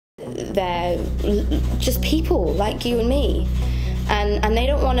they're just people like you and me. And they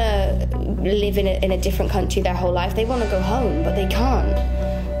don't want to live in a different country their whole life. They want to go home, but they can't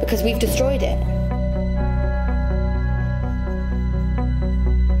because we've destroyed it.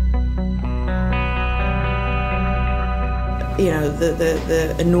 You know,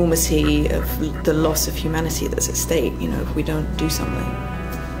 the enormity of the loss of humanity that's at stake, you know, if we don't do something.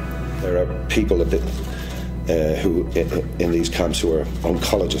 There are people who in these camps who are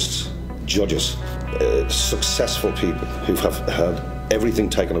oncologists, judges, successful people who have had everything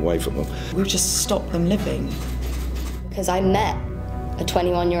taken away from them. We've just stopped them living. Because I met a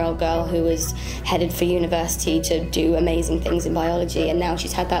 21-year-old girl who was headed for university to do amazing things in biology, and now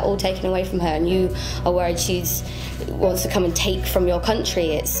she's had that all taken away from her, and you are worried she wants to come and take from your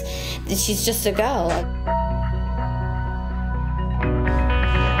country. She's just a girl.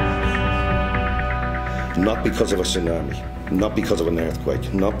 Not because of a tsunami, not because of an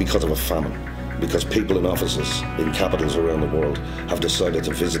earthquake, not because of a famine, because people in offices in capitals around the world have decided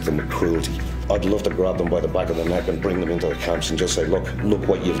to visit them with cruelty. I'd love to grab them by the back of the neck and bring them into the camps and just say, look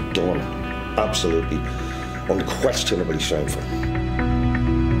what you've done. Absolutely, unquestionably shameful.